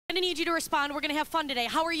I'm gonna need you to respond. We're gonna have fun today.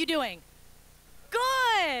 How are you doing?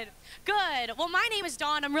 Good, good. Well, my name is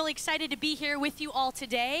Dawn. I'm really excited to be here with you all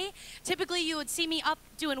today. Typically, you would see me up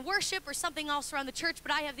doing worship or something else around the church,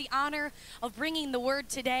 but I have the honor of bringing the word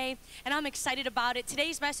today, and I'm excited about it.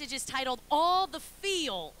 Today's message is titled, All the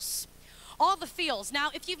Feels. All the feels. Now,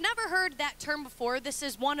 if you've never heard that term before, this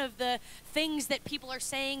is one of the things that people are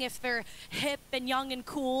saying if they're hip and young and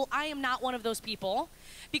cool. I am not one of those people,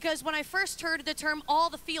 because when I first heard the term all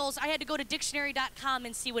the feels, I had to go to dictionary.com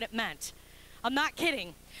and see what it meant. I'm not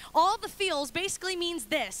kidding. All the feels basically means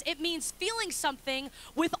this. It means feeling something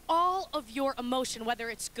with all of your emotion, whether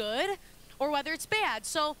it's good or whether it's bad.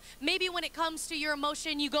 So maybe when it comes to your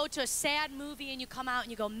emotion, you go to a sad movie and you come out and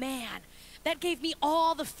you go, man, that gave me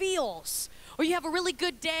all the feels. Or you have a really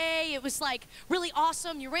good day, it was like really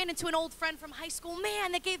awesome, you ran into an old friend from high school,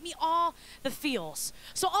 man, that gave me all the feels.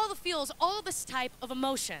 So all the feels, all this type of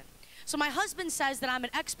emotion. So my husband says that I'm an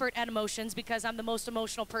expert at emotions because I'm the most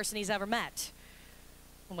emotional person he's ever met.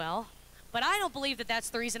 Well, but I don't believe that that's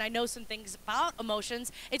the reason I know some things about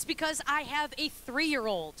emotions. It's because I have a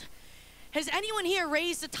 3-year-old. Has anyone here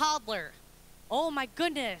raised a toddler? Oh my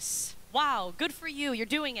goodness. Wow, good for you. You're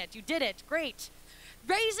doing it. You did it. Great.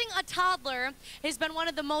 Raising a toddler has been one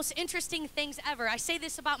of the most interesting things ever. I say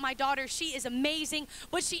this about my daughter. She is amazing,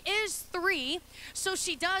 but she is 3, so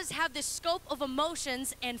she does have this scope of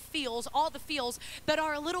emotions and feels, all the feels, that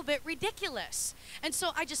are a little bit ridiculous. And so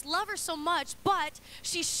I just love her so much, but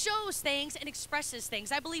she shows things and expresses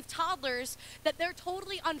things. I believe toddlers, that they're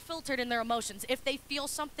totally unfiltered in their emotions. If they feel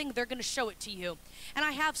something, they're going to show it to you. And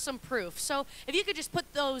I have some proof. So if you could just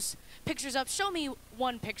put those pictures up. Show me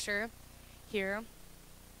one picture here.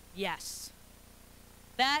 Yes.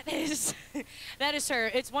 That is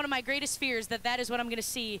her. It's one of my greatest fears that is what I'm going to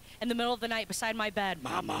see in the middle of the night beside my bed.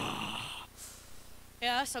 Mama.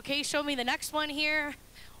 Yes, okay, show me the next one here.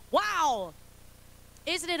 Wow.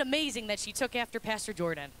 Isn't it amazing that she took after Pastor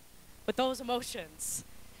Jordan with those emotions?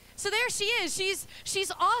 So there she is.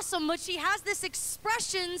 She's awesome, but she has this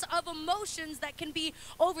expressions of emotions that can be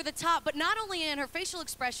over the top, but not only in her facial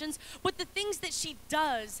expressions, but the things that she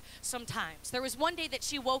does sometimes. There was one day that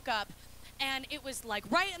she woke up, and it was like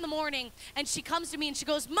right in the morning, and she comes to me and she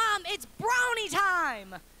goes, Mom, it's brownie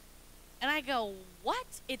time. And I go, what?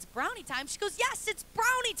 It's brownie time? She goes, yes, it's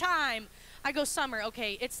brownie time. I go, Summer,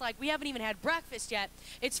 okay, it's like we haven't even had breakfast yet.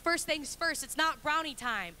 It's first things first. It's not brownie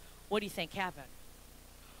time. What do you think happened?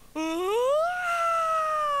 I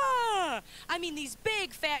mean, these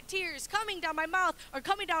big fat tears coming down my mouth, or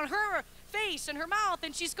coming down her face and her mouth,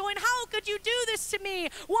 and she's going, how could you do this to me?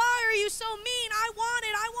 Why are you so mean? I want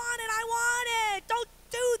it, I want it, I want it. Don't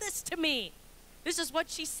do this to me. This is what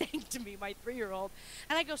she's saying to me, my 3-year-old.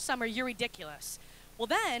 And I go, Summer, you're ridiculous. Well,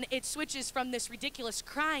 then it switches from this ridiculous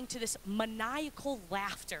crying to this maniacal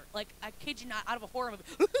laughter. Like, I kid you not, out of a horror movie.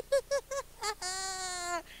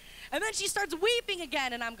 And then she starts weeping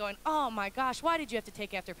again, and I'm going, oh my gosh, why did you have to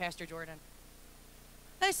take after Pastor Jordan?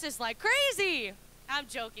 This is like crazy. I'm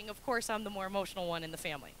joking. Of course, I'm the more emotional one in the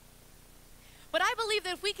family. But I believe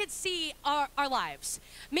that if we could see our lives,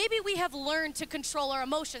 maybe we have learned to control our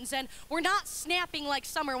emotions, and we're not snapping like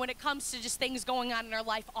Summer when it comes to just things going on in our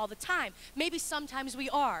life all the time. Maybe sometimes we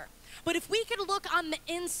are. But if we could look on the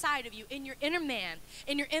inside of you, in your inner man,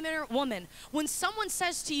 in your inner woman, when someone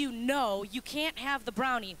says to you, no, you can't have the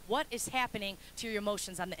brownie, what is happening to your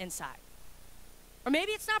emotions on the inside? Or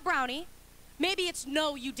maybe it's not brownie. Maybe it's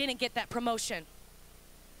no, you didn't get that promotion.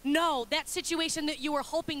 No, that situation that you were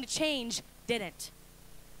hoping to change didn't.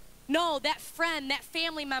 No, that friend, that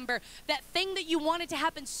family member, that thing that you wanted to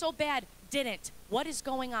happen so bad didn't. What is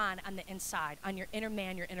going on the inside, on your inner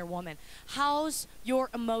man, your inner woman? How's your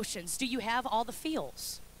emotions? Do you have all the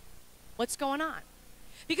feels? What's going on?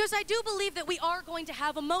 Because I do believe that we are going to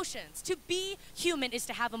have emotions. To be human is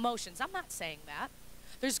to have emotions. I'm not saying that.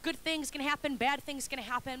 There's good things going to happen, bad things going to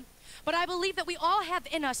happen. But I believe that we all have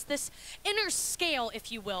in us this inner scale,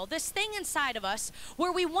 if you will, this thing inside of us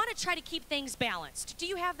where we want to try to keep things balanced. Do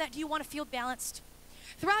you have that? Do you want to feel balanced?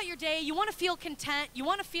 Throughout your day, you want to feel content. You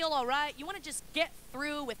want to feel all right. You want to just get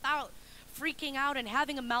through without freaking out and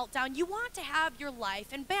having a meltdown. You want to have your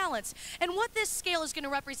life in balance. And what this scale is going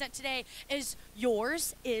to represent today is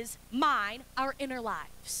yours, is mine, our inner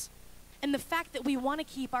lives. And the fact that we want to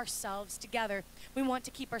keep ourselves together, we want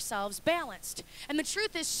to keep ourselves balanced. And the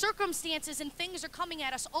truth is, circumstances and things are coming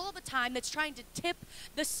at us all the time that's trying to tip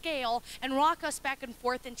the scale and rock us back and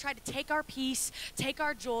forth and try to take our peace, take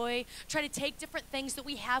our joy, try to take different things that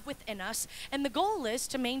we have within us. And the goal is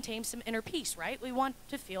to maintain some inner peace, right? We want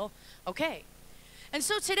to feel okay. And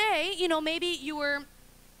so today, maybe you were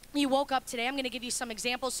you woke up today, I'm going to give you some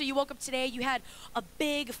examples. So you woke up today, you had a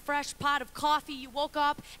big, fresh pot of coffee. You woke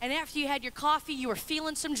up, and after you had your coffee, you were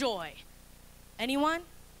feeling some joy. Anyone?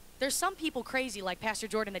 There's some people crazy like Pastor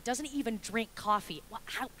Jordan that doesn't even drink coffee. Well,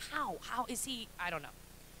 how is he? I don't know.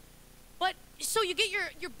 But so you get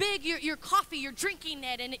your coffee, you're drinking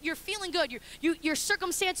it, and you're feeling good. Your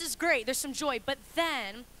circumstance is great. There's some joy. But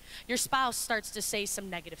then your spouse starts to say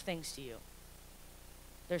some negative things to you.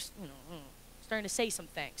 There's, starting to say some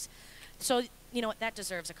things. So, you know what, that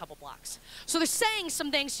deserves a couple blocks. So they're saying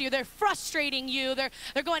some things to you, they're frustrating you, they're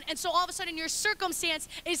going, and so all of a sudden your circumstance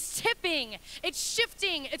is tipping, it's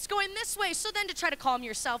shifting, it's going this way. So then to try to calm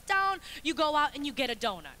yourself down, you go out and you get a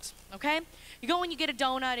donut, okay? You go and you get a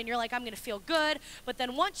donut and you're like, I'm gonna feel good, but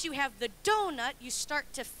then once you have the donut, you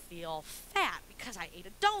start to feel fat because I ate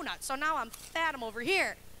a donut, so now I'm fat, I'm over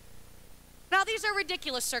here. Now, these are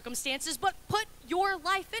ridiculous circumstances, but put your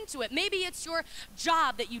life into it. Maybe it's your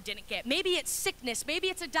job that you didn't get. Maybe it's sickness. Maybe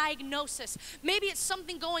it's a diagnosis. Maybe it's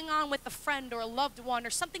something going on with a friend or a loved one or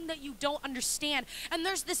something that you don't understand. And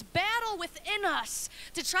there's this battle within us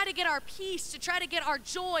to try to get our peace, to try to get our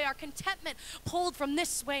joy, our contentment pulled from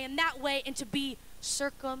this way and that way and to be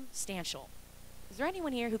circumstantial. Is there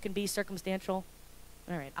anyone here who can be circumstantial?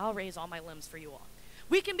 All right, I'll raise all my limbs for you all.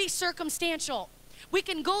 We can be circumstantial. We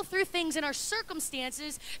can go through things and our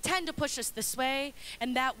circumstances tend to push us this way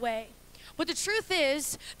and that way. But the truth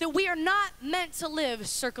is that we are not meant to live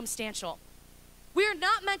circumstantial. We are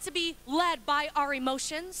not meant to be led by our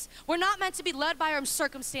emotions. We're not meant to be led by our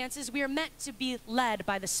circumstances. We are meant to be led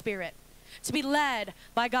by the Spirit, to be led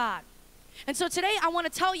by God. And so today I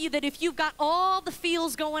want to tell you that if you've got all the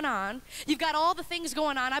feels going on, you've got all the things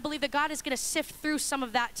going on, I believe that God is going to sift through some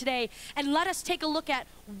of that today and let us take a look at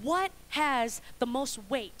what has the most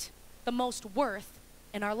weight, the most worth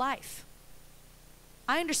in our life.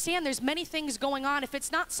 I understand there's many things going on. If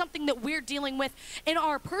it's not something that we're dealing with in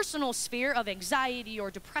our personal sphere of anxiety or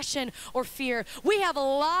depression or fear, we have a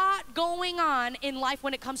lot going on in life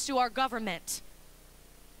when it comes to our government.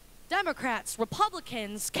 Democrats,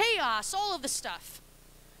 Republicans, chaos, all of the stuff.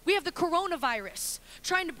 We have the coronavirus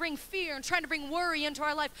trying to bring fear and trying to bring worry into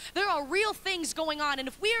our life. There are real things going on. And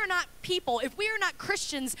if we are not people, if we are not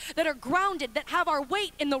Christians that are grounded, that have our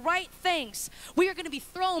weight in the right things, we are going to be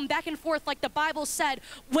thrown back and forth like the Bible said,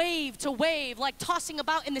 wave to wave, like tossing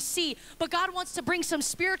about in the sea. But God wants to bring some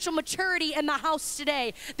spiritual maturity in the house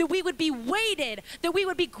today, that we would be weighted, that we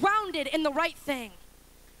would be grounded in the right thing.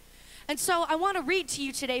 And so I want to read to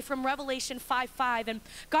you today from Revelation 5:5, and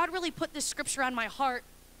God really put this scripture on my heart.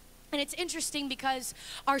 And it's interesting because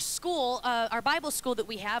our school, our Bible school that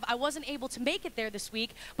we have, I wasn't able to make it there this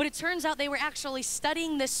week, but it turns out they were actually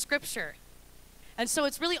studying this scripture. And so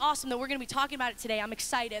it's really awesome that we're going to be talking about it today. I'm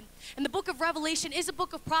excited. And the book of Revelation is a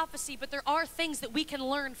book of prophecy, but there are things that we can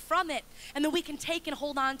learn from it and that we can take and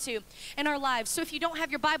hold on to in our lives. So if you don't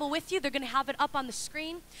have your Bible with you, they're going to have it up on the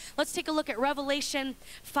screen. Let's take a look at Revelation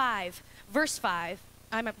 5, verse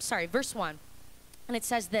 1. And it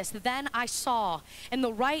says this, "Then I saw in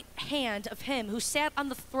the right hand of him who sat on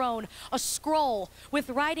the throne a scroll with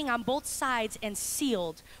writing on both sides and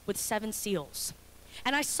sealed with 7 seals.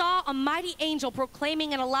 And I saw a mighty angel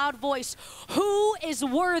proclaiming in a loud voice, 'Who is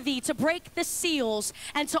worthy to break the seals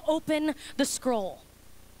and to open the scroll?'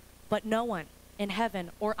 But no one in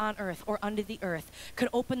heaven or on earth or under the earth could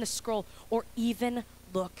open the scroll or even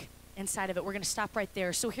look inside of it." We're going to stop right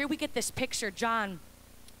there. So here we get this picture. John,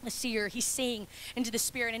 the seer, he's seeing into the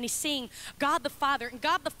Spirit, and he's seeing God the Father. And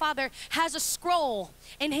God the Father has a scroll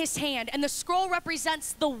in his hand, and the scroll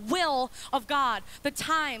represents the will of God, the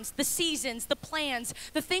times, the seasons, the plans,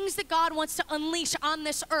 the things that God wants to unleash on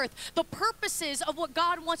this earth, the purposes of what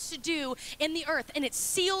God wants to do in the earth. And it's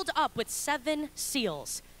sealed up with 7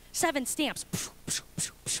 seals, 7 stamps.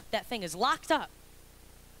 That thing is locked up.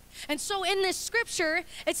 And so in this scripture,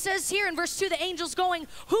 it says here in verse 2, the angel's going,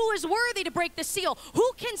 "Who is worthy to break the seal?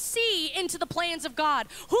 Who can see into the plans of God?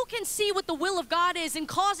 Who can see what the will of God is and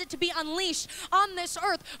cause it to be unleashed on this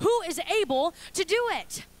earth? Who is able to do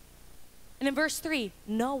it?" And in verse 3,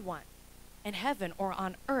 no one in heaven or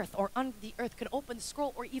on earth or under the earth could open the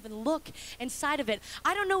scroll or even look inside of it.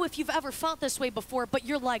 I don't know if you've ever felt this way before, but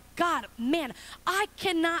you're like, "God, man, I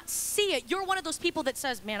cannot see it." You're one of those people that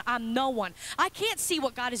says, "Man, I'm no one. I can't see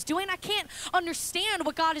what God is doing. I can't understand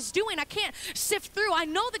what God is doing. I can't sift through. I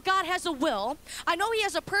know that God has a will. I know he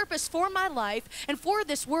has a purpose for my life and for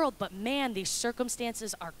this world, but man, these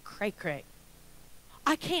circumstances are cray-cray.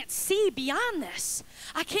 I can't see beyond this.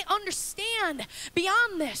 I can't understand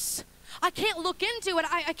beyond this. I can't look into it.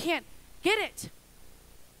 I can't get it."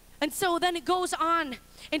 And so then it goes on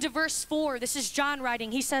into verse 4. This is John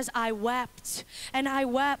writing. He says, I wept and I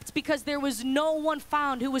wept because there was no one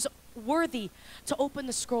found who was worthy to open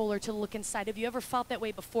the scroll or to look inside. Have you ever felt that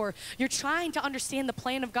way before? You're trying to understand the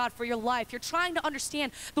plan of God for your life. You're trying to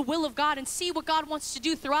understand the will of God and see what God wants to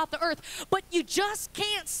do throughout the earth, but you just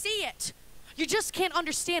can't see it. You just can't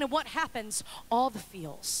understand. And what happens? All the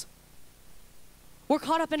feels. We're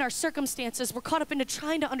caught up in our circumstances. We're caught up into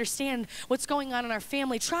trying to understand what's going on in our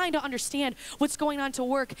family, trying to understand what's going on to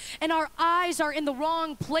work. And our eyes are in the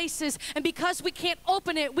wrong places. And because we can't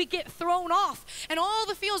open it, we get thrown off. And all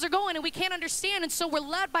the feels are going and we can't understand. And so we're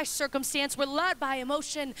led by circumstance, we're led by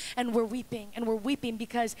emotion, and we're weeping. And we're weeping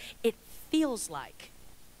because it feels like,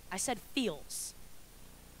 I said feels.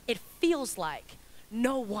 It feels like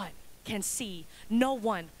no one can see, no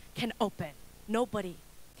one can open, nobody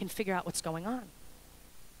can figure out what's going on.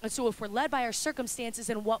 And so if we're led by our circumstances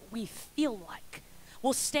and what we feel like,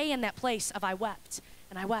 we'll stay in that place of I wept,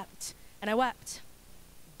 and I wept, and I wept.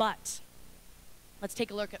 But let's take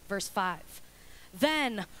a look at verse 5.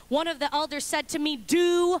 Then one of the elders said to me,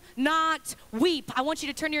 do not weep. I want you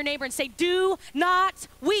to turn to your neighbor and say, do not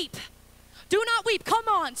weep. Do not weep. Come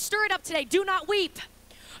on, stir it up today. Do not weep.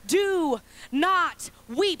 Do not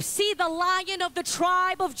weep. See, the Lion of the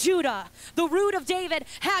tribe of Judah, the Root of David,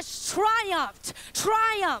 has triumphed.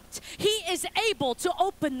 Triumphed. He is able to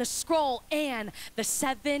open the scroll and the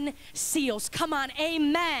 7 seals. Come on,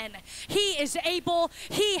 amen. He is able.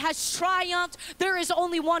 He has triumphed. There is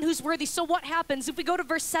only one who's worthy. So what happens? If we go to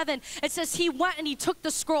verse 7, it says he went and he took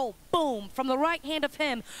the scroll, boom, from the right hand of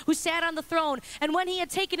him who sat on the throne. And when he had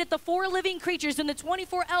taken it, the 4 living creatures and the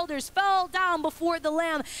 24 elders fell down before the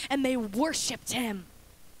Lamb, and they worshiped him.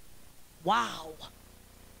 Wow.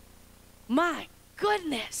 My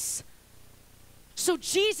goodness. So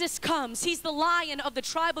Jesus comes. He's the Lion of the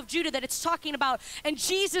tribe of Judah that it's talking about. And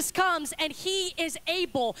Jesus comes and he is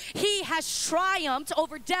able. He has triumphed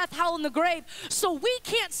over death, hell, and the grave. So we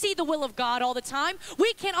can't see the will of God all the time.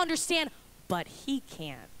 We can't understand, but he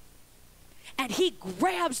can. And he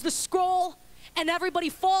grabs the scroll and everybody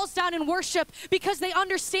falls down in worship because they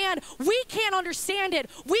understand we can't understand it.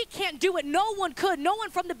 We can't do it. No one could. No one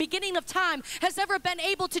from the beginning of time has ever been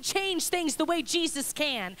able to change things the way Jesus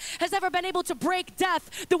can, has ever been able to break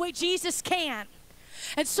death the way Jesus can.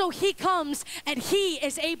 And so he comes and he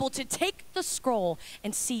is able to take the scroll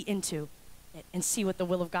and see into it and see what the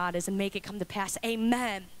will of God is and make it come to pass.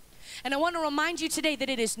 Amen. And I want to remind you today that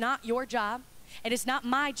it is not your job. It is not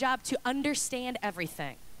my job to understand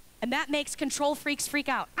everything. And that makes control freaks freak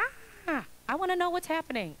out. I want to know what's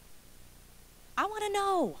happening. I want to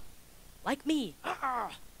know, like me.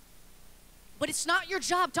 But it's not your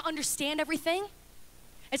job to understand everything.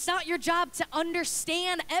 It's not your job to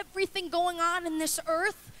understand everything going on in this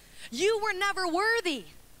earth. You were never worthy.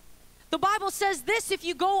 The Bible says this, if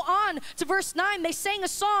you go on to verse 9, they sang a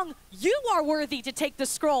song, you are worthy to take the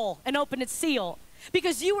scroll and open its seal.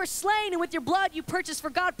 Because you were slain, and with your blood you purchased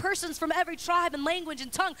for God persons from every tribe and language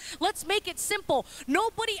and tongue. Let's make it simple.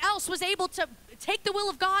 Nobody else was able to take the will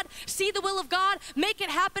of God, see the will of God, make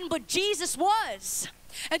it happen, but Jesus was.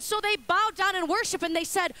 And so they bowed down in worship and they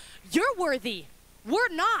said, you're worthy. We're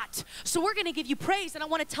not. So we're going to give you praise. And I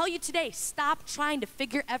want to tell you today, stop trying to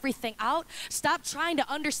figure everything out. Stop trying to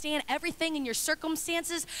understand everything in your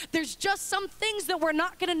circumstances. There's just some things that we're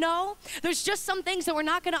not going to know. There's just some things that we're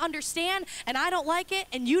not going to understand. And I don't like it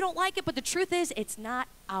and you don't like it. But the truth is, it's not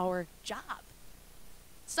our job.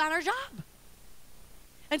 It's not our job.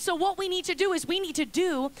 And so what we need to do is we need to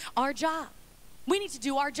do our job. We need to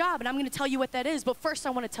do our job. And I'm going to tell you what that is. But first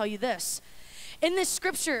I want to tell you this. In this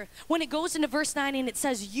scripture, when it goes into verse 9 and it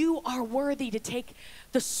says, you are worthy to take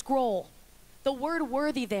the scroll, the word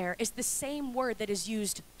worthy there is the same word that is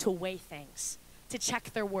used to weigh things, to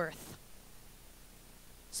check their worth.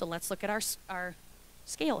 So let's look at our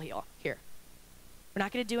scale here. We're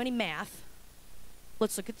not going to do any math.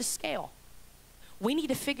 Let's look at the scale. We need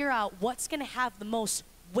to figure out what's going to have the most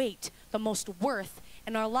weight, the most worth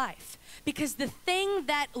in our life. Because the thing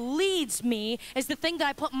that leads me is the thing that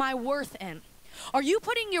I put my worth in. Are you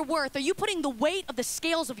putting your worth, are you putting the weight of the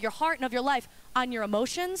scales of your heart and of your life on your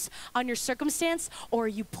emotions, on your circumstance, or are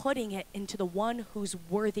you putting it into the one who's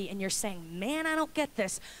worthy and you're saying, man, I don't get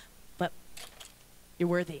this, but you're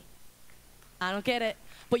worthy. I don't get it,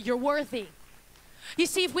 but you're worthy. You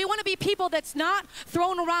see, if we want to be people that's not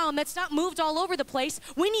thrown around, that's not moved all over the place,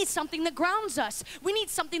 we need something that grounds us. We need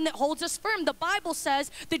something that holds us firm. The Bible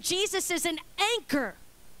says that Jesus is an anchor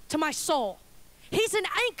to my soul. He's an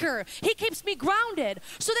anchor. He keeps me grounded.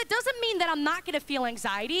 So that doesn't mean that I'm not going to feel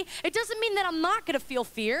anxiety. It doesn't mean that I'm not going to feel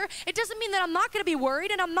fear. It doesn't mean that I'm not going to be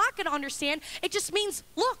worried and I'm not going to understand. It just means,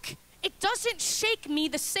 look, it doesn't shake me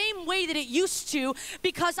the same way that it used to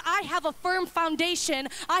because I have a firm foundation.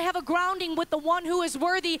 I have a grounding with the one who is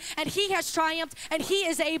worthy, and he has triumphed and he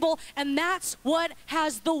is able, and that's what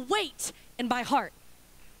has the weight in my heart.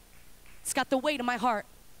 It's got the weight in my heart.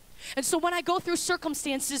 And so when I go through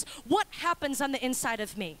circumstances, what happens on the inside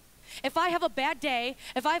of me? If I have a bad day,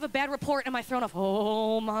 if I have a bad report, am I thrown off?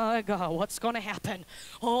 Oh my God, what's going to happen?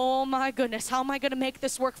 Oh my goodness, how am I going to make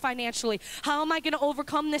this work financially? How am I going to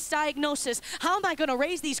overcome this diagnosis? How am I going to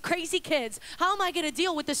raise these crazy kids? How am I going to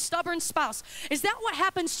deal with this stubborn spouse? Is that what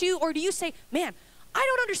happens to you? Or do you say, man, I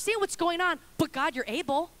don't understand what's going on, but God, you're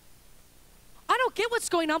able. I don't get what's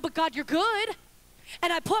going on, but God, you're good.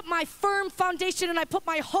 And I put my firm foundation and I put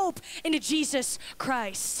my hope into Jesus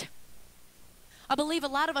Christ. I believe a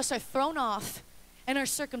lot of us are thrown off in our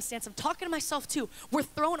circumstance. I'm talking to myself too. We're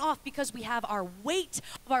thrown off because we have our weight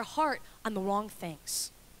of our heart on the wrong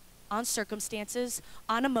things, on circumstances,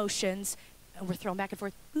 on emotions, and we're thrown back and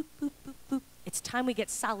forth. Boop, boop, boop, boop. It's time we get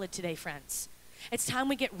solid today, friends. It's time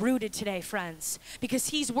we get rooted today, friends, because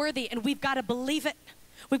he's worthy and we've got to believe it.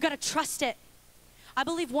 We've got to trust it. I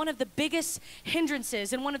believe one of the biggest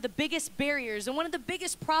hindrances and one of the biggest barriers and one of the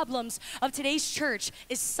biggest problems of today's church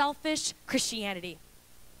is selfish Christianity.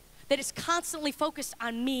 That is constantly focused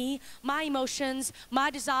on me, my emotions, my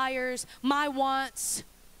desires, my wants.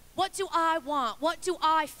 What do I want? What do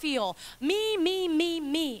I feel? Me, me, me,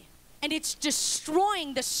 me. And it's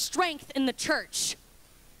destroying the strength in the church.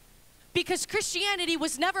 Because Christianity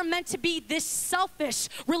was never meant to be this selfish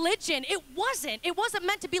religion. It wasn't. It wasn't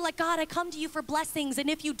meant to be like, God, I come to you for blessings, and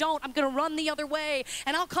if you don't, I'm going to run the other way,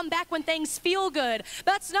 and I'll come back when things feel good.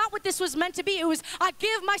 That's not what this was meant to be. It was, I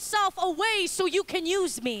give myself away so you can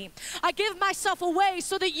use me. I give myself away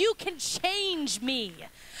so that you can change me.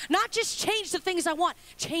 Not just change the things I want.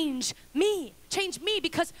 Change me. Change me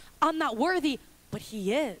because I'm not worthy, but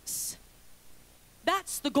he is.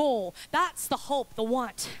 That's the goal. That's the hope, the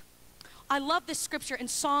want. I love this scripture in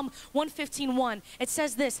Psalm 115:1. It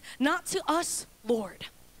says this, not to us, Lord,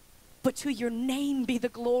 but to your name be the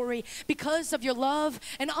glory because of your love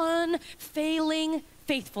and unfailing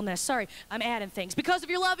faithfulness. Sorry, I'm adding things. Because of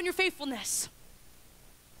your love and your faithfulness.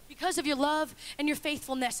 Because of your love and your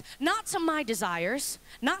faithfulness. Not to my desires,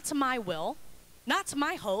 not to my will, not to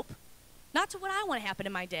my hope, not to what I want to happen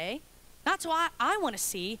in my day, not to what I want to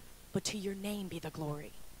see, but to your name be the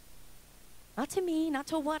glory. Not to me, not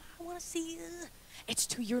to what I want to see. It's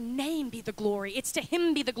to your name be the glory. It's to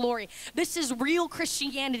him be the glory. This is real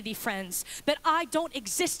Christianity, friends. That I don't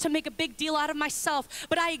exist to make a big deal out of myself,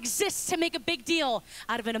 but I exist to make a big deal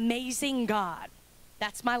out of an amazing God.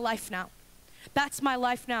 That's my life now. That's my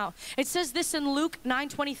life now. It says this in Luke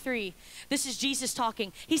 9:23. This is Jesus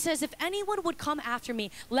talking. He says, if anyone would come after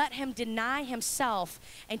me, let him deny himself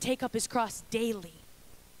and take up his cross daily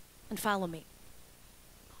and follow me.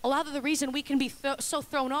 A lot of the reason we can be so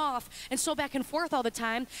thrown off and so back and forth all the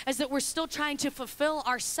time is that we're still trying to fulfill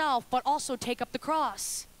ourselves, but also take up the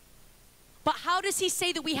cross. But how does he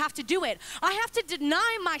say that we have to do it? I have to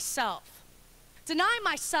deny myself. Deny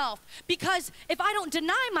myself, because if I don't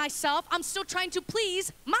deny myself, I'm still trying to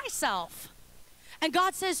please myself. And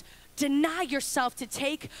God says, deny yourself to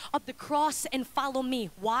take up the cross and follow me.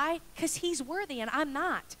 Why? Because he's worthy and I'm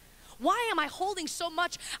not. Why am I holding so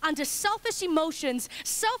much onto selfish emotions,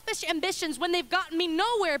 selfish ambitions when they've gotten me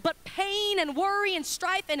nowhere but pain and worry and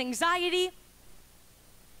strife and anxiety?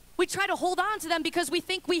 We try to hold on to them because we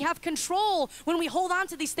think we have control when we hold on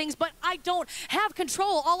to these things, but I don't have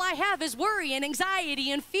control. All I have is worry and anxiety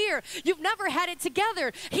and fear. You've never had it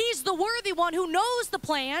together. He's the worthy one who knows the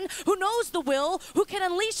plan, who knows the will, who can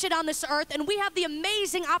unleash it on this earth, and we have the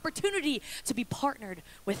amazing opportunity to be partnered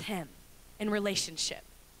with him in relationship.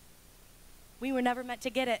 We were never meant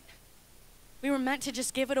to get it. We were meant to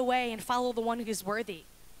just give it away and follow the one who is worthy.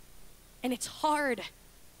 And it's hard,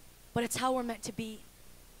 but it's how we're meant to be.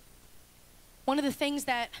 One of the things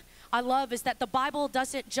that I love is that the Bible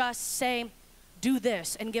doesn't just say, do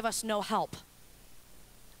this and give us no help.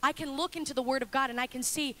 I can look into the Word of God and I can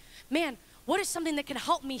see, man, what is something that can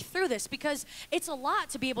help me through this? Because it's a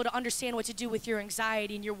lot to be able to understand what to do with your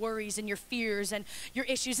anxiety and your worries and your fears and your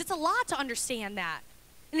issues. It's a lot to understand that.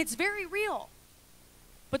 And it's very real.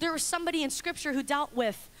 But there was somebody in Scripture who dealt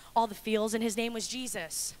with all the feels, and his name was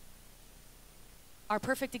Jesus. Our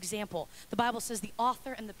perfect example. The Bible says the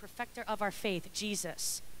author and the perfecter of our faith,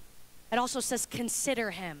 Jesus. It also says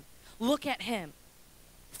consider him. Look at him.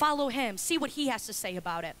 Follow him. See what he has to say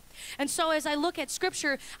about it. And so as I look at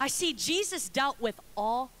scripture, I see Jesus dealt with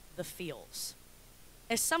all the feels.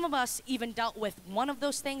 As some of us even dealt with one of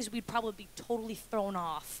those things, we'd probably be totally thrown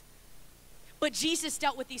off. But Jesus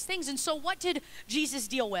dealt with these things. And so what did Jesus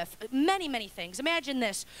deal with? Many, many things. Imagine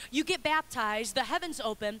this. You get baptized, the heavens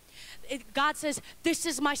open. God says, this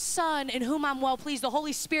is my son in whom I'm well pleased. The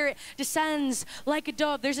Holy Spirit descends like a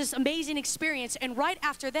dove. There's this amazing experience. And right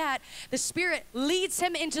after that, the Spirit leads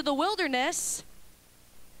him into the wilderness.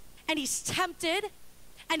 And he's tempted.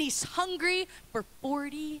 And he's hungry for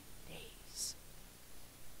 40 days.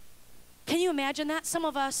 Can you imagine that? Some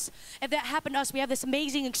of us, if that happened to us, we have this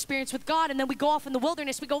amazing experience with God, and then we go off in the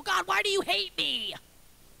wilderness. We go, God, why do you hate me?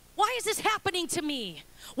 Why is this happening to me?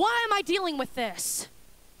 Why am I dealing with this?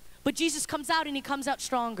 But Jesus comes out, and he comes out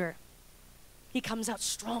stronger. He comes out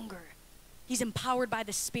stronger. He's empowered by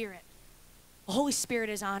the Spirit. The Holy Spirit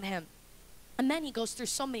is on him. And then he goes through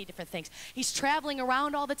so many different things. He's traveling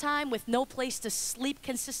around all the time with no place to sleep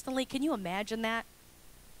consistently. Can you imagine that?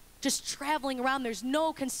 Just traveling around. There's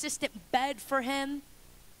no consistent bed for him.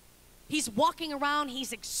 He's walking around.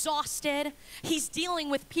 He's exhausted. He's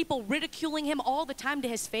dealing with people ridiculing him all the time to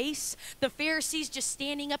his face. The Pharisees just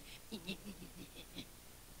standing up.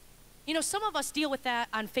 You know, some of us deal with that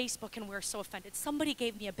on Facebook and we're so offended. Somebody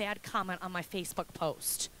gave me a bad comment on my Facebook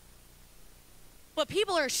post. But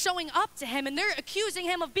people are showing up to him and they're accusing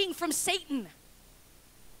him of being from Satan.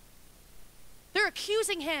 They're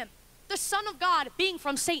accusing him, the Son of God, being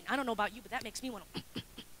from Satan. I don't know about you, but that makes me want to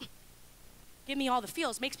give me all the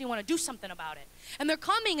feels, makes me want to do something about it. And they're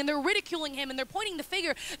coming and they're ridiculing him and they're pointing the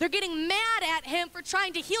finger. They're getting mad at him for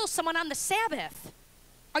trying to heal someone on the Sabbath.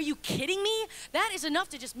 Are you kidding me? That is enough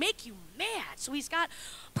to just make you mad. So he's got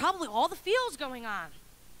probably all the feels going on.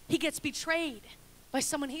 He gets betrayed by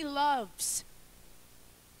someone he loves.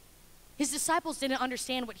 His disciples didn't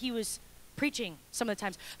understand what he was preaching some of the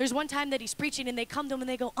times. There's one time that he's preaching and they come to him and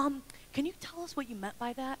they go, can you tell us what you meant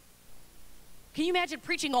by that? Can you imagine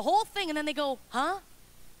preaching a whole thing and then they go, huh?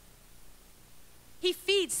 He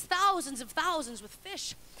feeds thousands of thousands with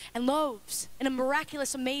fish and loaves in a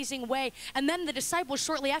miraculous, amazing way. And then the disciples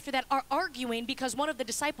shortly after that are arguing because one of the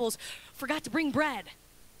disciples forgot to bring bread.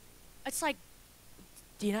 It's like,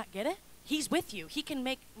 do you not get it? He's with you. He can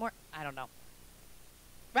make more, I don't know.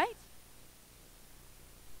 Right?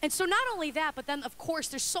 And so not only that, but then of course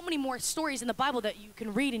there's so many more stories in the Bible that you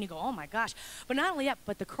can read and you go, oh my gosh. But not only that,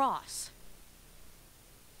 but the cross.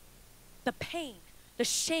 The pain, the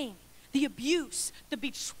shame, the abuse, the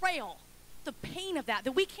betrayal, the pain of that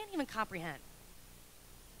we can't even comprehend.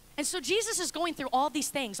 And so Jesus is going through all these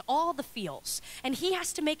things, all the feels, and he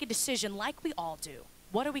has to make a decision like we all do.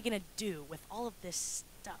 What are we going to do with all of this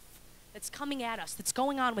stuff that's coming at us, that's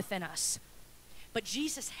going on within us? But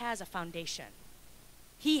Jesus has a foundation.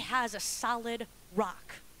 He has a solid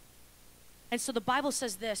rock. And so the Bible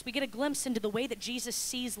says this. We get a glimpse into the way that Jesus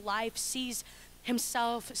sees life, sees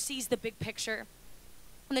himself, sees the big picture.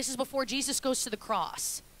 And this is before Jesus goes to the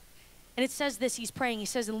cross. And it says this, he's praying. He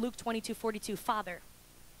says in Luke 22:42, Father,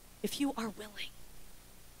 if you are willing,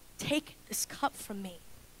 take this cup from me.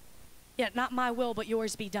 Yet not my will, but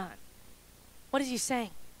yours be done. What is he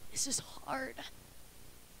saying? This is hard.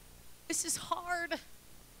 This is hard.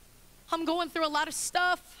 I'm going through a lot of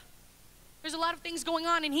stuff. There's a lot of things going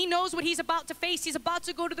on, and he knows what he's about to face. He's about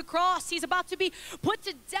to go to the cross. He's about to be put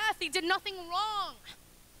to death. He did nothing wrong.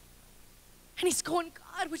 And he's going,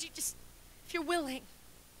 God, would you just, if you're willing,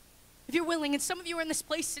 and some of you are in this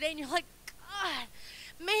place today, and you're like, God,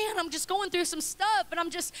 man, I'm just going through some stuff, and I'm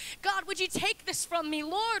just, God, would you take this from me?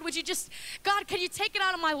 Lord, would you just, God, could you take it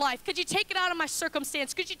out of my life? Could you take it out of my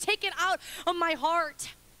circumstance? Could you take it out of my heart?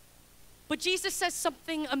 But Jesus says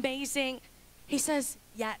something amazing. He says,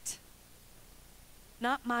 yet,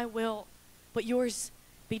 not my will, but yours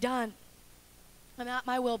be done. Not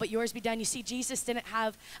my will, but yours be done. You see, Jesus didn't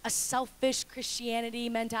have a selfish Christianity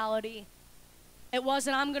mentality. It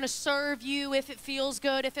wasn't, I'm going to serve you if it feels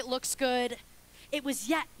good, if it looks good. It was,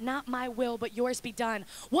 yet, not my will, but yours be done.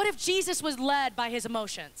 What if Jesus was led by his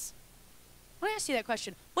emotions? I want to ask you that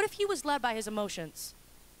question. What if he was led by his emotions?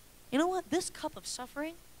 You know what? This cup of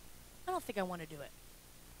suffering, I don't think I want to do it.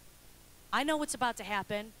 I know what's about to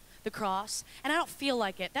happen, the cross, and I don't feel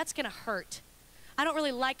like it. That's going to hurt. I don't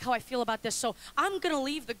really like how I feel about this, so I'm going to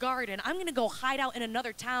leave the garden. I'm going to go hide out in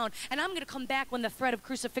another town, and I'm going to come back when the threat of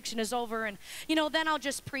crucifixion is over, and, you know, then I'll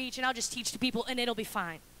just preach, and I'll just teach to people, and it'll be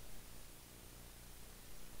fine.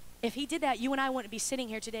 If he did that, you and I wouldn't be sitting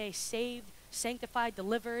here today, saved, sanctified,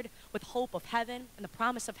 delivered, with hope of heaven and the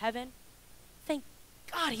promise of heaven. Thank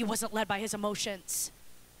God he wasn't led by his emotions.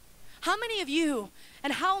 How many of you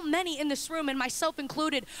and how many in this room, and myself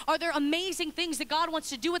included, are there amazing things that God wants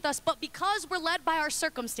to do with us, but because we're led by our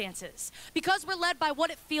circumstances, because we're led by what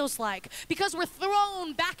it feels like, because we're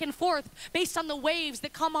thrown back and forth based on the waves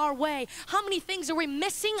that come our way, how many things are we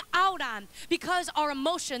missing out on because our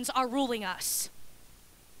emotions are ruling us?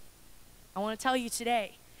 I want to tell you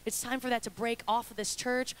today, it's time for that to break off of this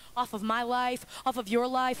church, off of my life, off of your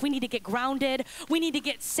life. We need to get grounded. We need to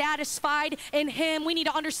get satisfied in Him. We need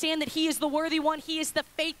to understand that He is the worthy one. He is the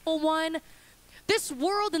faithful one. This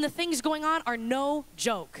world and the things going on are no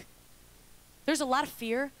joke. There's a lot of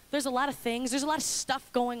fear. There's a lot of things. There's a lot of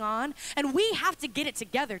stuff going on. And we have to get it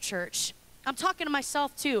together, church. I'm talking to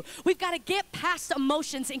myself too. We've got to get past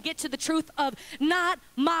emotions and get to the truth of not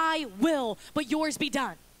my will, but yours be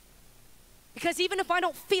done. Because even if I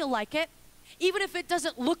don't feel like it, even if it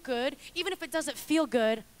doesn't look good, even if it doesn't feel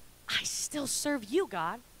good, I still serve you,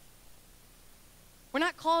 God. We're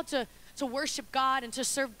not called to worship God and to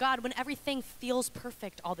serve God when everything feels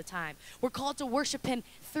perfect all the time. We're called to worship Him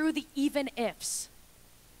through the even ifs.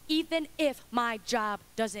 Even if my job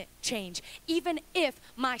doesn't change, even if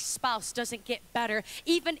my spouse doesn't get better,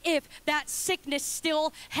 even if that sickness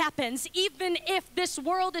still happens, even if this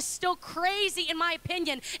world is still crazy, in my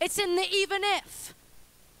opinion, it's in the even if.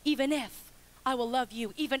 Even if I will love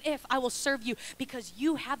you, even if I will serve you, because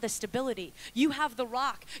you have the stability, you have the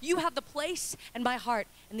rock, you have the place in my heart.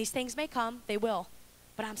 And these things may come, they will,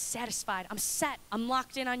 but I'm satisfied, I'm set, I'm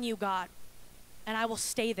locked in on you, God, and I will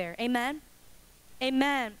stay there. Amen?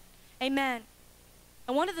 Amen. Amen.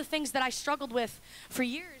 And one of the things that I struggled with for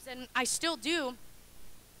years, and I still do,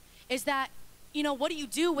 is that, you know, what do you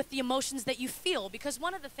do with the emotions that you feel? Because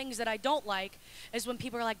one of the things that I don't like is when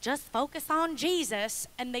people are like, just focus on Jesus,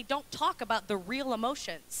 and they don't talk about the real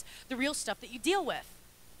emotions, the real stuff that you deal with.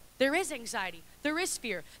 There is anxiety, there is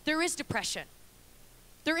fear, there is depression.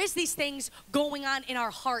 There is these things going on in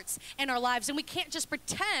our hearts and our lives, and we can't just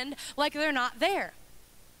pretend like they're not there.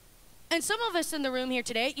 And some of us in the room here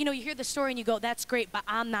today, you know, you hear the story and you go, that's great, but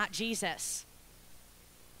I'm not Jesus.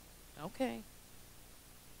 Okay.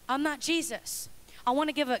 I'm not Jesus. I want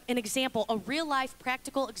to give an example, a real life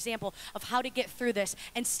practical example of how to get through this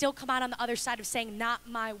and still come out on the other side of saying, not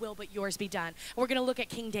my will, but yours be done. We're going to look at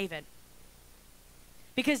King David.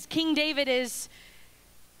 Because King David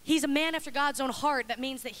he's a man after God's own heart. That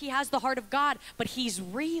means that he has the heart of God, but he's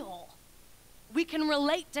real. We can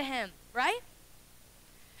relate to him, right?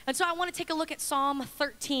 And so I want to take a look at Psalm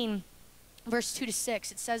 13, verse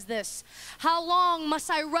 2-6. It says this, how long must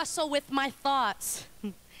I wrestle with my thoughts?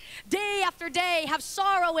 Day after day have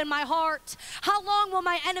sorrow in my heart. How long will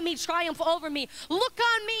my enemy triumph over me? Look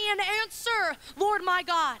on me and answer, Lord my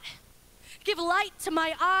God. Give light to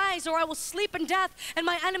my eyes, or I will sleep in death, and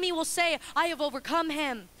my enemy will say, I have overcome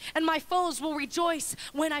him, and my foes will rejoice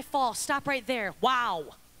when I fall. Stop right there.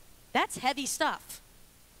 Wow. That's heavy stuff.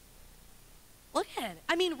 Look at it.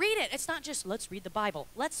 I mean, read it. It's not just, let's read the Bible.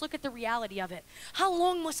 Let's look at the reality of it. How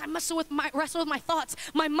long must I wrestle with my thoughts?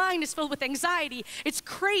 My mind is filled with anxiety. It's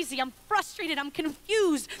crazy. I'm frustrated. I'm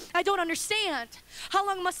confused. I don't understand. How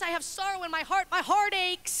long must I have sorrow in my heart? My heart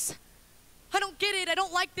aches. I don't get it. I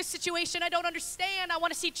don't like this situation. I don't understand. I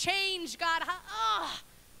want to see change, God.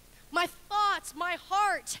 My thoughts, my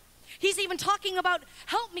heart. He's even talking about,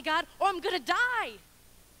 help me, God, or I'm going to die.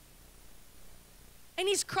 And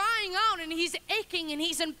he's crying out, and he's aching, and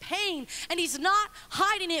he's in pain, and he's not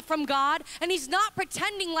hiding it from God, and he's not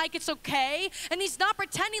pretending like it's okay, and he's not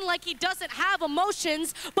pretending like he doesn't have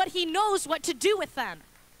emotions, but he knows what to do with them.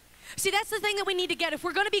 See, that's the thing that we need to get. If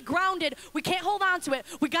we're going to be grounded, we can't hold on to it.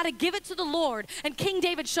 We got to give it to the Lord. And King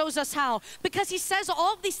David shows us how. Because he says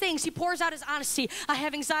all of these things. He pours out his honesty. I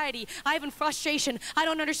have anxiety. I have frustration. I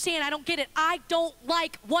don't understand. I don't get it. I don't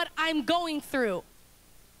like what I'm going through.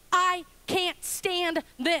 I can't stand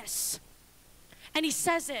this. And he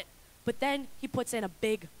says it. But then he puts in a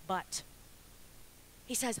big but.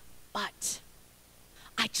 He says, but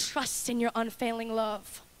I trust in your unfailing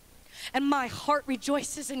love. And my heart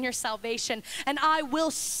rejoices in your salvation. And I will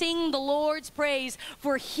sing the Lord's praise,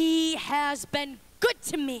 for he has been good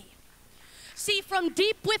to me. See, from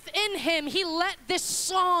deep within him, he let this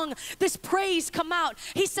song, this praise come out.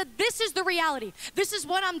 He said, this is the reality. This is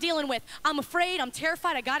what I'm dealing with. I'm afraid, I'm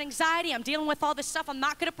terrified, I got anxiety, I'm dealing with all this stuff. I'm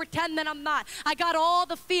not going to pretend that I'm not. I got all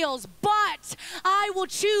the feels, but I will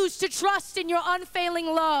choose to trust in your unfailing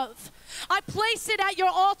love. I place it at your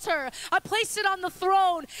altar. I place it on the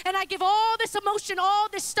throne, and I give all this emotion, all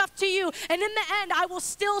this stuff to you. And in the end, I will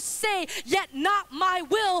still say, yet not my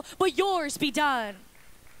will, but yours be done.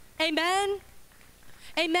 Amen?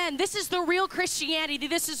 Amen. This is the real Christianity.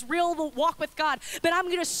 This is real walk with God. That I'm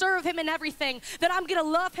going to serve him in everything. That I'm going to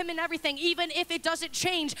love him in everything. Even if it doesn't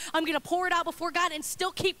change, I'm going to pour it out before God and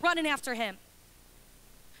still keep running after him.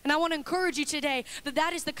 And I want to encourage you today that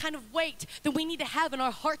that is the kind of weight that we need to have in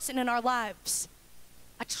our hearts and in our lives.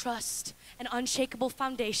 A trust, an unshakable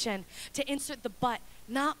foundation to insert the but,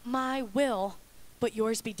 not my will, but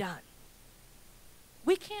yours be done.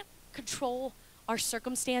 We can't control our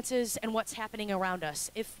circumstances and what's happening around us.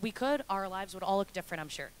 If we could, our lives would all look different, I'm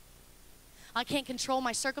sure. I can't control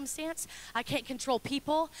my circumstance. I can't control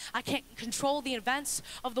people. I can't control the events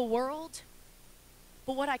of the world.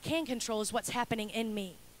 But what I can control is what's happening in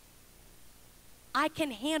me. I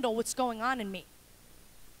can handle what's going on in me.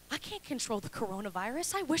 I can't control the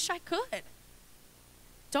coronavirus. I wish I could.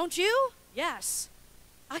 Don't you? Yes.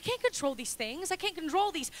 I can't control these things. I can't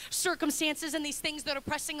control these circumstances and these things that are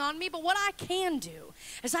pressing on me. But what I can do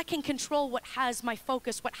is I can control what has my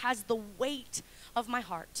focus, what has the weight of my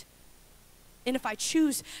heart. And if I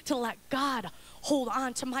choose to let God hold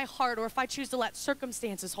on to my heart, or if I choose to let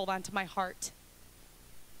circumstances hold on to my heart,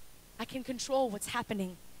 I can control what's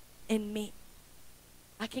happening in me.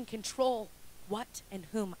 I can control what and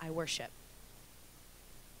whom I worship.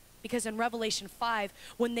 Because in Revelation 5,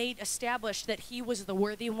 when they established that he was the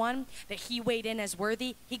worthy one, that he weighed in as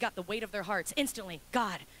worthy, he got the weight of their hearts instantly.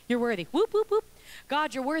 God, you're worthy. Whoop, whoop, whoop.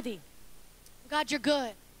 God, you're worthy. God, you're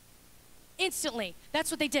good. Instantly,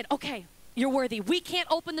 that's what they did. Okay, you're worthy. We can't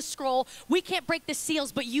open the scroll. We can't break the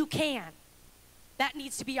seals, but you can. That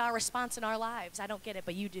needs to be our response in our lives. I don't get it,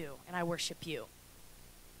 but you do, and I worship you.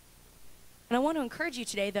 And I want to encourage you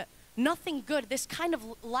today that nothing good, this kind of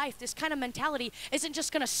life, this kind of mentality isn't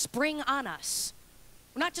just going to spring on us.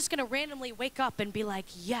 We're not just going to randomly wake up and be like,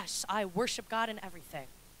 yes, I worship God in everything.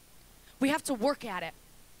 We have to work at it.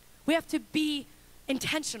 We have to be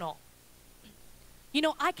intentional. You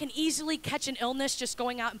know, I can easily catch an illness just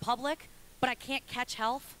going out in public, but I can't catch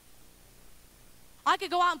health. I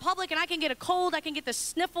could go out in public and I can get a cold, I can get the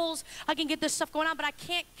sniffles, I can get this stuff going on, but I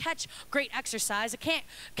can't catch great exercise. I can't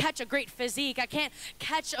catch a great physique. I can't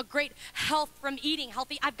catch a great health from eating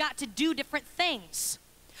healthy. I've got to do different things.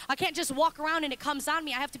 I can't just walk around and it comes on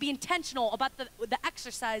me. I have to be intentional about the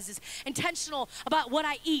exercises, intentional about what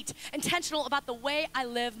I eat, intentional about the way I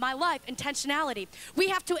live my life, intentionality. We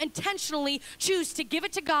have to intentionally choose to give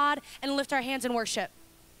it to God and lift our hands in worship.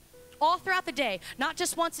 All throughout the day, not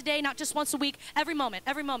just once a day, not just once a week, every moment,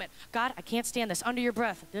 every moment. God, I can't stand this. Under your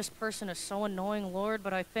breath, this person is so annoying, Lord,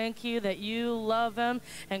 but I thank you that you love him,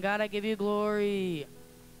 and God, I give you glory.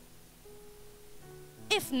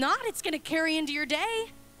 If not, it's going to carry into your day.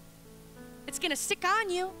 It's going to stick on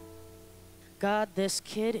you. God, this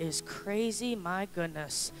kid is crazy, my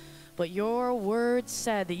goodness. But your word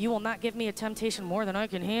said that you will not give me a temptation more than I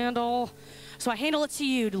can handle. So I handle it to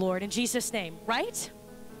you, Lord, in Jesus' name, right?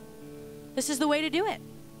 This is the way to do it.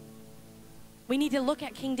 We need to look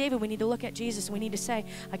at King David. We need to look at Jesus. We need to say,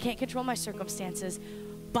 I can't control my circumstances,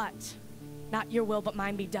 but not your will, but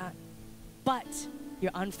mine be done. But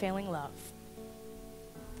your unfailing love.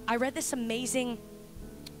 I read this amazing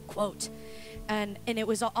quote, and it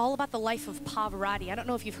was all about the life of Pavarotti. I don't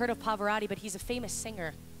know if you've heard of Pavarotti, but he's a famous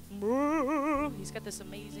singer. He's got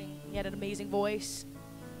he had an amazing voice.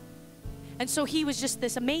 And so he was just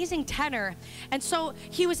this amazing tenor. And so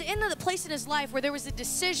he was in the place in his life where there was a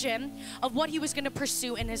decision of what he was going to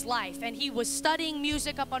pursue in his life. And he was studying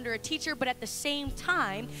music up under a teacher, but at the same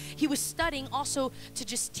time, he was studying also to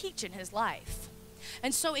just teach in his life.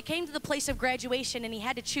 And so it came to the place of graduation, and he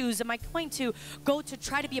had to choose, am I going to go to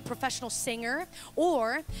try to be a professional singer,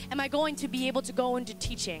 or am I going to be able to go into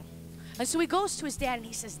teaching? And so he goes to his dad, and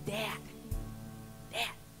he says, Dad,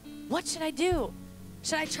 what should I do?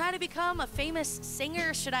 Should I try to become a famous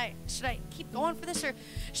singer? Should I keep going for this, or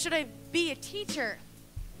should I be a teacher?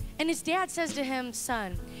 And his dad says to him,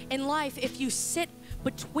 son, in life, if you sit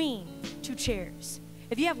between two chairs,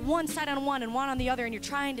 if you have one side on one and one on the other, and you're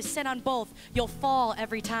trying to sit on both, you'll fall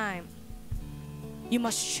every time. You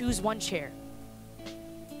must choose one chair.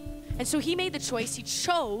 And so he made the choice. He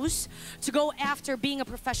chose to go after being a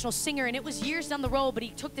professional singer, and it was years down the road, but he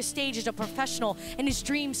took the stage as a professional, and his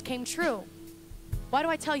dreams came true. Why do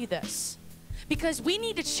I tell you this? Because we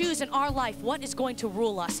need to choose in our life what is going to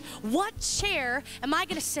rule us. What chair am I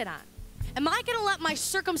going to sit on? Am I going to let my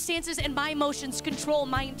circumstances and my emotions control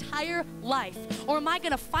my entire life? Or am I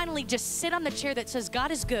going to finally just sit on the chair that says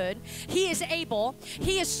God is good, He is able,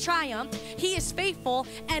 He is triumphed, He is faithful,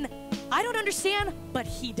 and I don't understand, but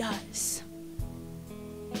He does.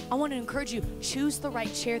 I want to encourage you, choose the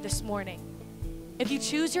right chair this morning. If you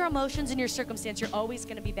choose your emotions and your circumstance, you're always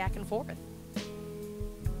going to be back and forth.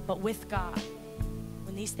 But with God,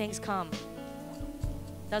 when these things come,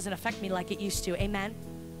 doesn't affect me like it used to. Amen?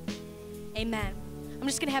 Amen. I'm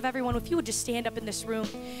just going to have everyone, if you would just stand up in this room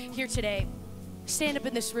here today. Stand up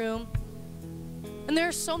in this room. And there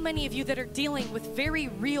are so many of you that are dealing with very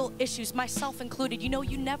real issues, myself included. You know,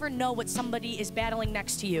 you never know what somebody is battling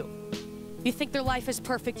next to you. You think their life is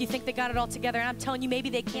perfect. You think they got it all together. And I'm telling you, maybe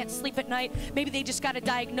they can't sleep at night. Maybe they just got a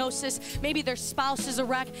diagnosis. Maybe their spouse is a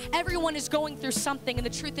wreck. Everyone is going through something. And the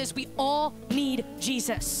truth is, we all need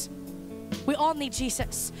Jesus. We all need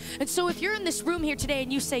Jesus. And so if you're in this room here today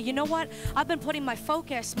and you say, you know what? I've been putting my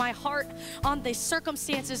focus, my heart on these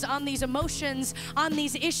circumstances, on these emotions, on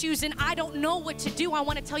these issues, and I don't know what to do. I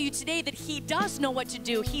want to tell you today that He does know what to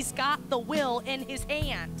do. He's got the will in His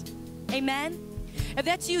hand. Amen? If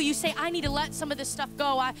that's you, you say, I need to let some of this stuff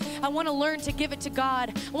go. I want to learn to give it to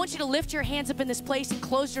God. I want you to lift your hands up in this place and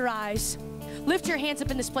close your eyes. Lift your hands up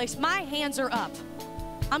in this place. My hands are up.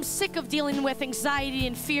 I'm sick of dealing with anxiety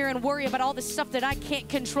and fear and worry about all the stuff that I can't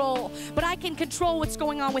control, but I can control what's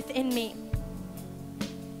going on within me.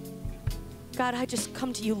 God, I just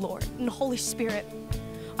come to you, Lord, and Holy Spirit,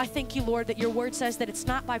 I thank you, Lord, that your word says that it's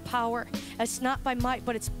not by power, it's not by might,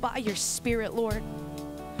 but it's by your Spirit, Lord.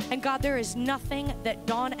 And God, there is nothing that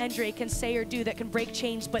Dawn Endrei can say or do that can break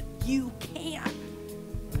chains, but you can.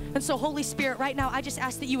 And so, Holy Spirit, right now, I just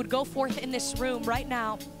ask that you would go forth in this room right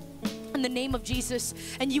now, in the name of Jesus,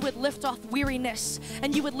 and you would lift off weariness,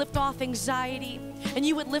 and you would lift off anxiety, and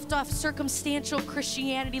you would lift off circumstantial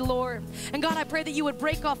Christianity, Lord. And God, I pray that you would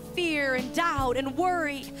break off fear and doubt and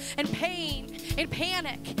worry and pain and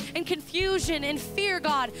panic and confusion and fear,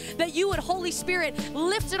 God, that you would, Holy Spirit,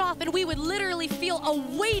 lift it off, and we would literally feel a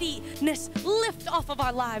weightiness lift off of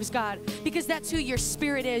our lives, God, because that's who your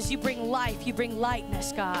Spirit is. You bring life, you bring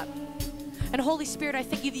lightness, God. And Holy Spirit, I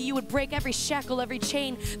thank you that you would break every shackle, every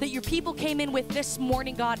chain that your people came in with this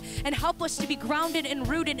morning, God, and help us to be grounded and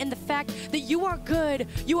rooted in the fact that you are good,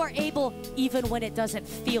 you are able, even when it doesn't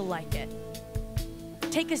feel like it.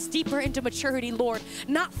 Take us deeper into maturity, Lord,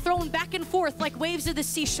 not thrown back and forth like waves of the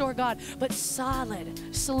seashore, God, but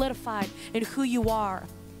solid, solidified in who you are.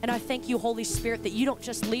 And I thank you, Holy Spirit, that you don't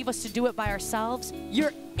just leave us to do it by ourselves.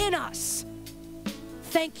 You're in us.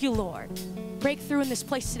 Thank you, Lord. Breakthrough in this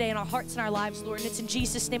place today in our hearts and our lives, Lord, and it's in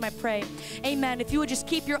Jesus' name I pray. Amen. If you would just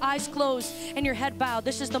keep your eyes closed and your head bowed,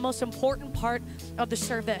 this is the most important part of the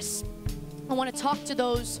service. I want to talk to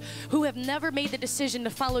those who have never made the decision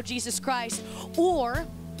to follow Jesus Christ, or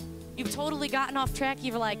you've totally gotten off track,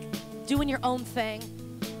 you're like doing your own thing.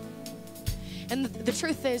 And the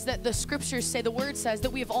truth is that the scriptures say, the word says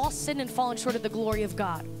that we have all sinned and fallen short of the glory of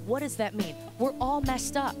God. What does that mean? We're all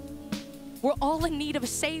messed up. We're all in need of a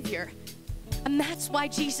Savior. And that's why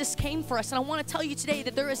Jesus came for us. And I want to tell you today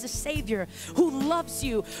that there is a Savior who loves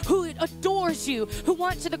you, who adores you, who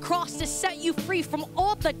went to the cross to set you free from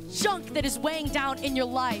all the junk that is weighing down in your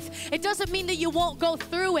life. It doesn't mean that you won't go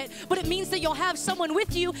through it, but it means that you'll have someone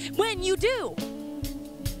with you when you do.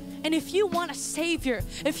 And if you want a Savior,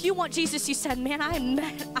 if you want Jesus, you said, man, I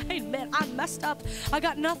admit I'm messed up. I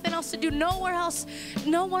got nothing else to do. Nowhere else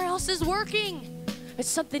is working. It's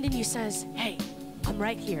something in you says, hey, I'm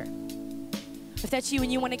right here. If that's you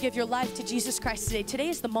and you want to give your life to Jesus Christ today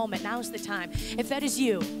is the moment. Now is the time. If that is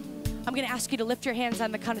you, I'm going to ask you to lift your hands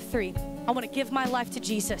on the count of 3. I want to give my life to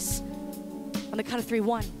Jesus. On the count of 3,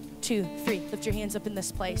 1, 2, 3. Lift your hands up in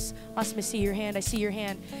this place. Awesome to see your hand. I see your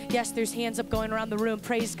hand. Yes, there's hands up going around the room.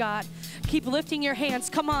 Praise God. Keep lifting your hands.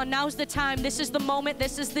 Come on, now's the time. This is the moment.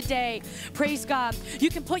 This is the day. Praise God. You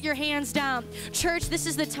can put your hands down. Church, this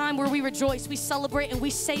is the time where we rejoice, we celebrate, and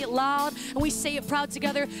we say it loud, and we say it proud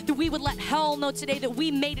together, that we would let hell know today that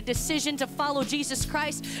we made a decision to follow Jesus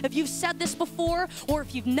Christ. If you've said this before, or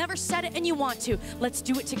if you've never said it and you want to, let's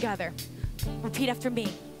do it together. Repeat after me.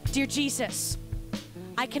 Dear Jesus,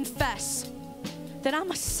 I confess that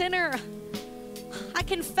I'm a sinner. I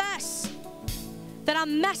confess that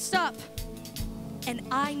I'm messed up and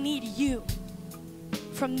I need you.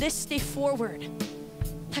 From this day forward,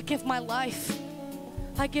 I give my life,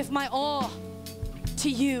 I give my all to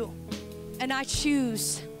you, and I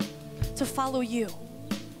choose to follow you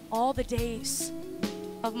all the days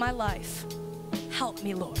of my life. Help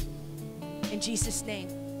me, Lord. In Jesus' name.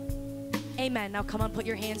 Amen. Now come on, put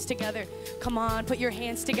your hands together. Come on, put your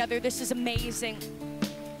hands together. This is amazing.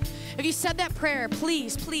 If you said that prayer,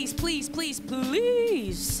 please, please, please, please,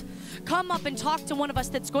 please come up and talk to one of us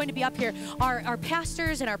that's going to be up here. Our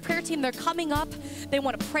pastors and our prayer team, they're coming up. They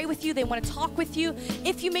want to pray with you. They want to talk with you.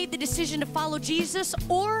 If you made the decision to follow Jesus,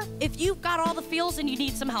 or if you've got all the feels and you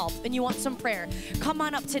need some help and you want some prayer, come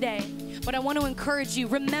on up today. But I want to encourage you,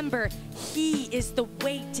 remember, He is the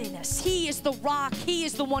weightiness. He is the rock. He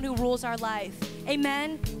is the one who rules our life.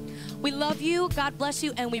 Amen. We love you. God bless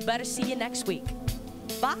you. And we better see you next week.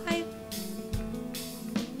 Bye.